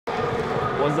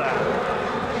was that?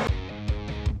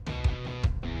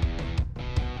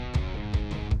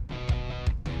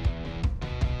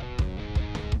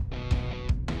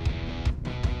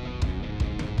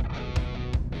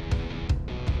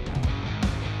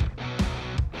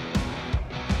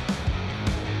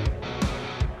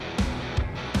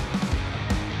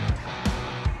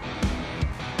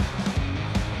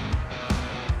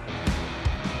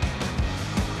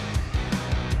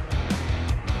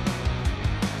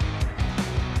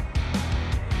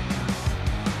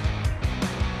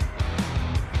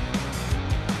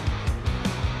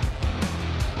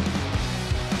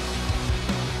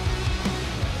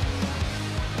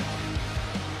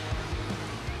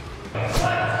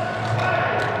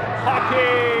 Hockey!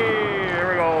 Here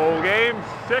we go. Game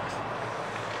 6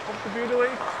 of the Beauty League.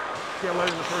 Can't let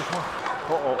in the first one.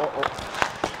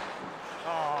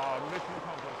 Mission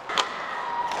accomplished.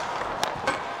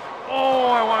 Oh,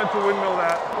 I wanted to windmill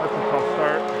that. That's a tough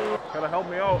start. Gotta help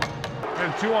me out.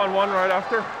 And 2-on-1 right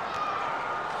after.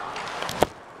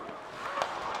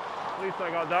 At least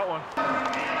I got that one.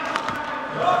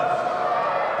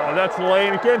 Oh, that's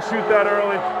lame. You can't shoot that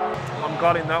early. I'm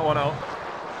cutting that one out.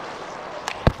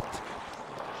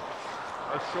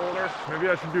 That's shoulder. Maybe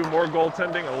I should do more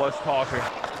goaltending and less talking.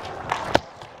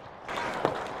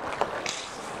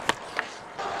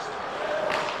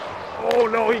 Oh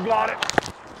no, he got it.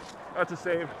 That's a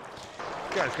save.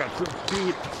 This guy's got some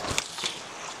speed.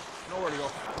 Nowhere to go.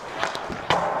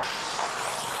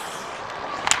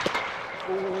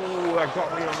 Oh, that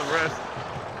got me on the wrist.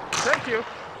 Thank you.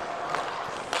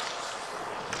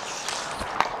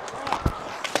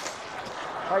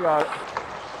 I got it.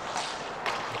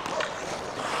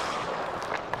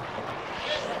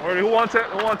 Who wants it?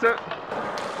 Who wants it?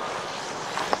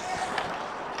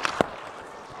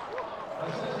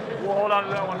 We'll hold on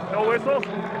to that one. No whistles.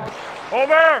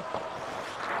 Over!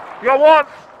 You got one!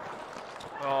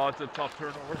 Oh, it's a tough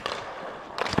turnover.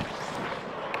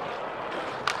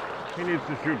 He needs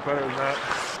to shoot better than that.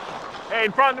 Hey,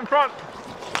 in front, in front!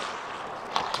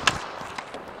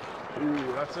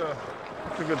 Ooh, that's a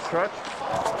good stretch.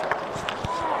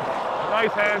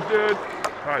 Nice hands, dude.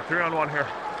 All right, 3-on-1 here.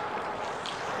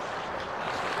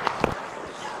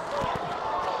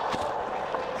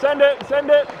 Send it, send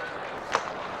it.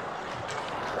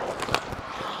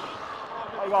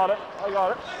 I got it, I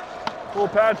got it. Little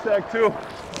pad stack too.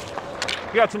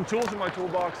 You got some tools in my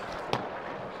toolbox.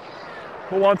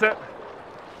 Who wants it?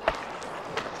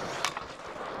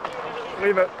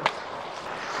 Leave it.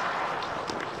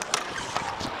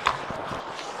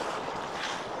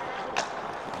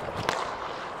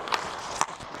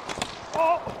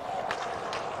 Oh!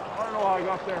 I don't know how I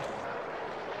got there.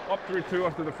 Up 3-2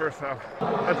 after the first half.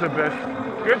 That's a bitch.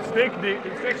 Good stick D.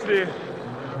 It's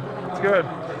good.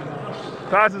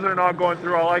 Passes are not going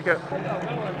through. I like it.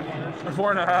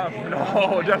 4.5.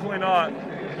 No, definitely not.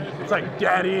 It's like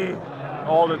daddy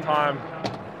all the time,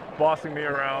 bossing me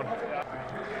around.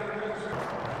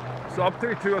 So up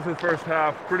 3-2 after the first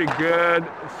half. Pretty good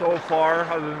so far,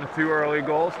 other than the 2 early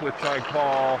goals, which I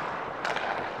call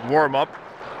warm up.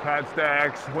 Pad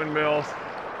stacks, windmills.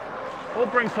 We'll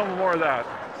bring some more of that.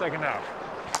 Second half.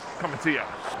 Coming to ya.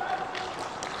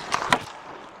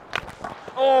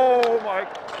 Oh my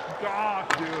gosh,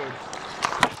 dude.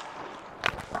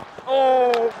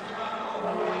 Oh!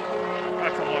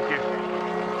 That's unlucky.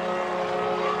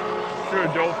 Should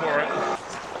have dove for it.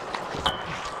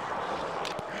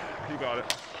 You got it.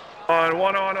 On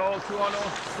 1-on-0, 2-on-0,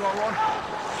 2-on-1.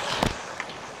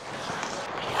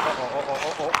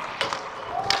 Uh-oh.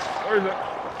 Where is it?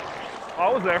 Oh, I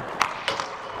was there.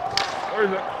 Where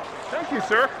is it? Thank you,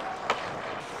 sir.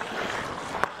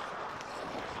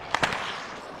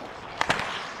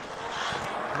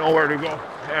 Nowhere to go.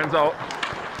 Hands out.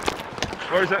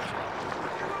 Where is it?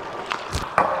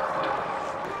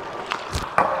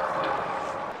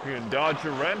 You can dodge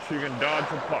a wrench, you can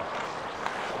dodge a puck.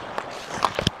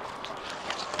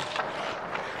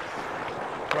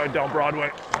 Right down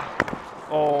Broadway.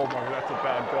 Oh my, that's a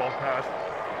bad goal pass.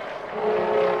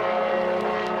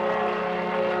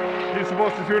 He's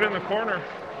supposed to shoot it in the corner.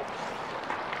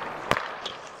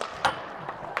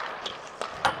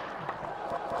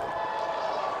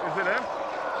 Is it in?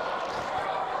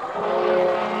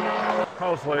 I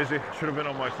was lazy. Should have been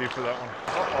on my feet for that one.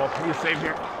 Uh-oh, you saved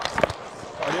here.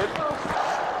 I did.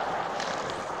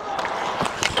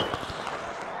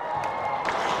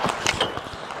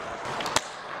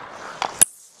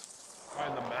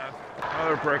 Find the man.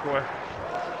 Another breakaway.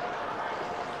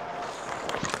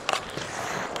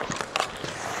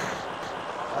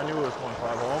 I knew it was 1-5. I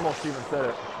almost even said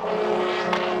it.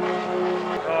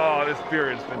 Oh, this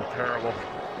period's been terrible.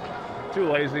 Too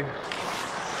lazy.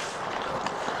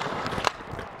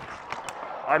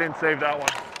 I didn't save that one.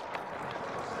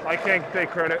 I can't take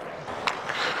credit.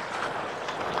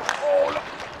 Oh, no.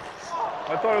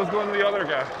 I thought it was going to the other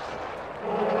guy.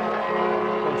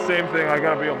 But same thing, I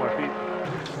gotta be on my feet.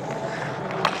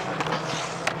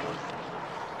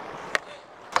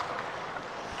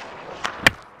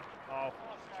 Oh.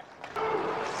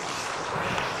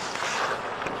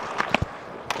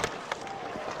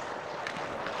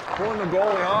 Pulling the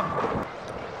goalie, huh?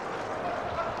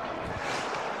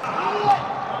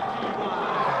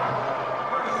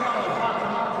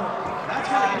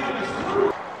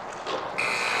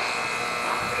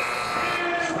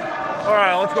 All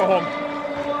right, let's go home.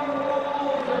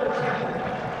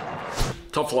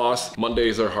 Tough loss.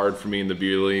 Mondays are hard for me in the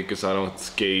beauty league because I don't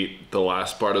skate the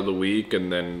last part of the week,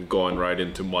 and then going right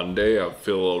into Monday, I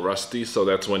feel a little rusty. So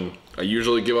that's when I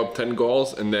usually give up 10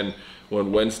 goals, and then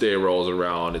when Wednesday rolls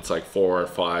around, it's like 4 or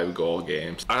 5 goal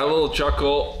games. I had a little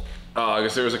chuckle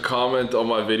because there was a comment on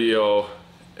my video,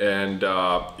 and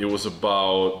it was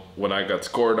about when I got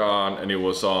scored on, and it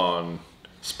was on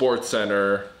Sports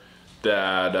Center,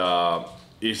 that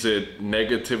is it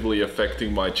negatively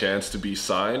affecting my chance to be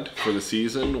signed for the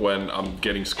season when I'm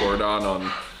getting scored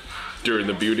on during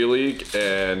the beauty league.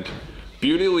 And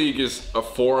beauty league is a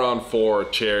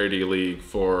 4-on-4 charity league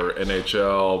for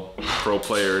NHL pro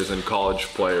players and college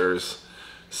players,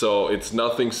 so it's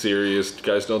nothing serious. You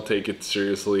guys don't take it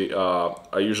seriously.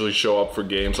 I usually show up for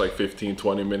games like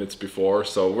 15-20 minutes before,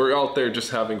 so we're out there just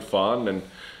having fun. And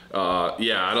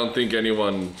yeah, I don't think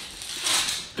anyone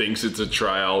thinks it's a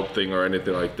tryout thing or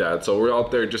anything like that. So we're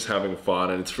out there just having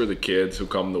fun, and it's for the kids who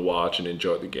come to watch and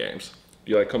enjoy the games.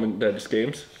 You like coming to these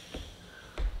games?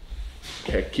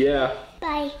 Heck yeah.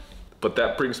 Bye. But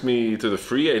that brings me to the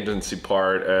free agency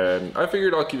part, and I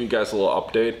figured I'll give you guys a little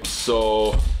update.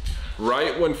 So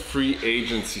right when free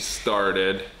agency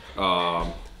started,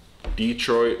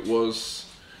 Detroit was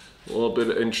a little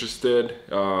bit interested.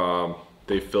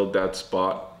 They filled that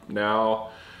spot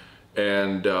now.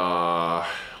 And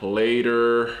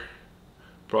later,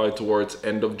 probably towards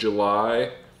end of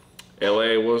July,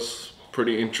 LA was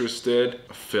pretty interested.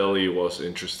 Philly was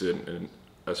interested in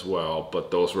as well, but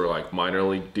those were like minor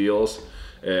league deals,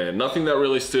 and nothing that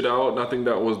really stood out, nothing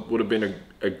that would have been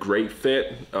a great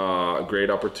fit, a great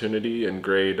opportunity, and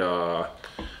great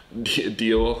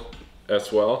deal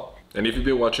as well. And if you've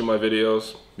been watching my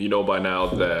videos, you know by now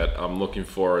that I'm looking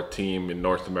for a team in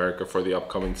North America for the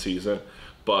upcoming season.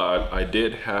 But I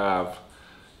did have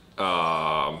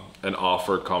an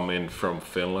offer come in from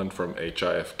Finland, from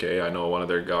HIFK. I know one of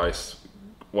their guys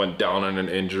went down on an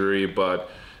injury,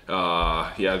 but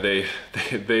yeah, they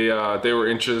were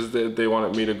interested. They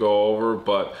wanted me to go over,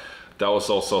 but that was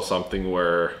also something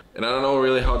where, and I don't know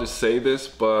really how to say this,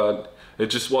 but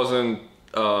it just wasn't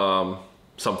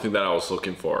something that I was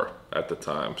looking for at the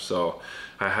time. So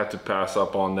I had to pass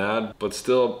up on that, but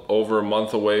still over a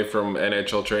month away from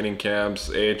NHL training camps.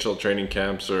 AHL training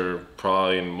camps are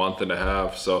probably in a month and a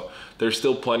half. So there's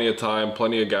still plenty of time,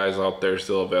 plenty of guys out there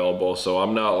still available. So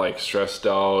I'm not like stressed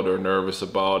out or nervous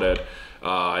about it.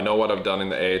 I know what I've done in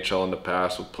the AHL in the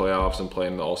past with playoffs and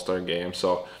playing the All-Star game.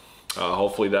 So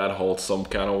hopefully that holds some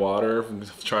kind of water. I'm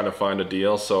trying to find a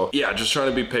deal. So yeah, just trying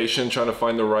to be patient, trying to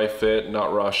find the right fit,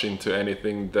 not rushing to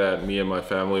anything that me and my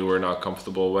family were not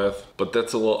comfortable with. But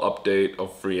that's a little update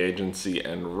of free agency.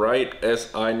 And right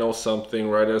as I know something,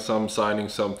 right as I'm signing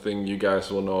something, you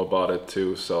guys will know about it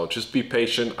too. So just be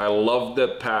patient. I love the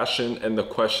passion and the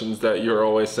questions that you're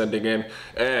always sending in.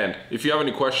 And if you have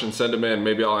any questions, send them in.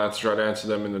 Maybe I'll try to answer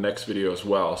them in the next video as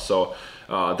well. So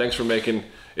thanks for making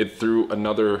it through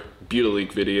another Beauty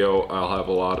League video. I'll have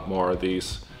a lot more of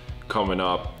these coming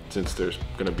up since there's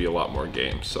gonna be a lot more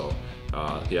games. So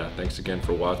yeah, thanks again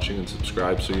for watching, and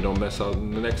subscribe so you don't miss out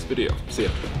on the next video. See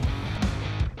ya.